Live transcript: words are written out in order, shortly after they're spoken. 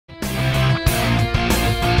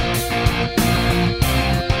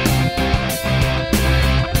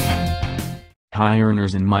high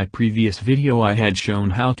earners. In my previous video I had shown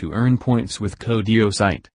how to earn points with Co-deo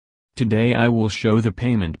site. Today I will show the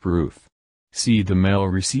payment proof. See the mail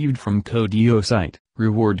received from Co-deo site,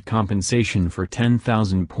 reward compensation for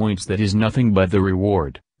 10,000 points. That is nothing but the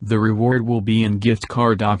reward. The reward will be in gift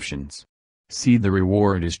card options. See the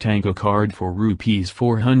reward is Tango card for rupees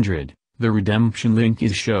 400. The redemption link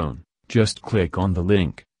is shown. Just click on the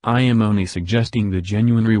link. I am only suggesting the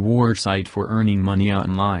genuine reward site for earning money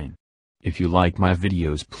online. If you like my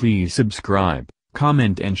videos, please subscribe,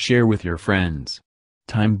 comment and share with your friends.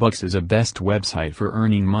 TIMEBUCKS is a best website for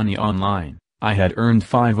earning money online. I had earned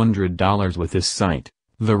 $500 with this site.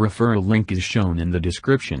 The referral link is shown in the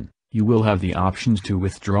description. You will have the options to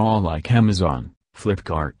withdraw like Amazon,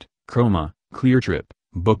 Flipkart, Chroma, Cleartrip,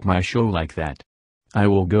 Book My Show like that. I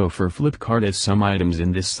will go for Flipkart as some items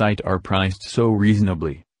in this site are priced so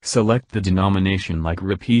reasonably. Select the denomination like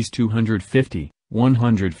rupees 250,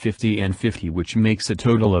 150 and 50, which makes a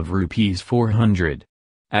total of rupees 400.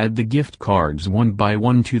 Add the gift cards one by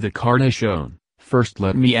one to the card as shown. First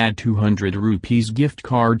let me add 200 rupees gift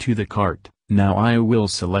card to the cart. Now I will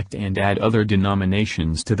select and add other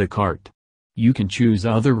denominations to the cart. You can choose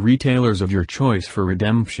other retailers of your choice for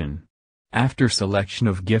redemption. After selection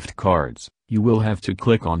of gift cards, you will have to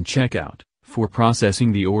click on checkout. For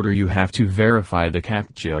processing the order you have to verify the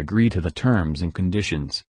CAPTCHA, agree to the terms and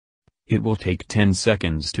conditions. It will take 10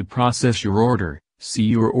 seconds to process your order. See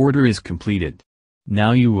your order is completed.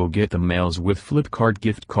 Now you will get the mails with Flipkart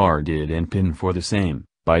gift card ID and PIN for the same.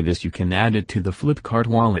 By this you can add it to the Flipkart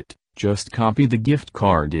wallet. Just copy the gift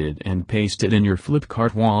card ID and paste it in your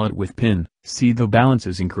Flipkart wallet with PIN. See the balance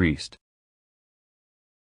is increased.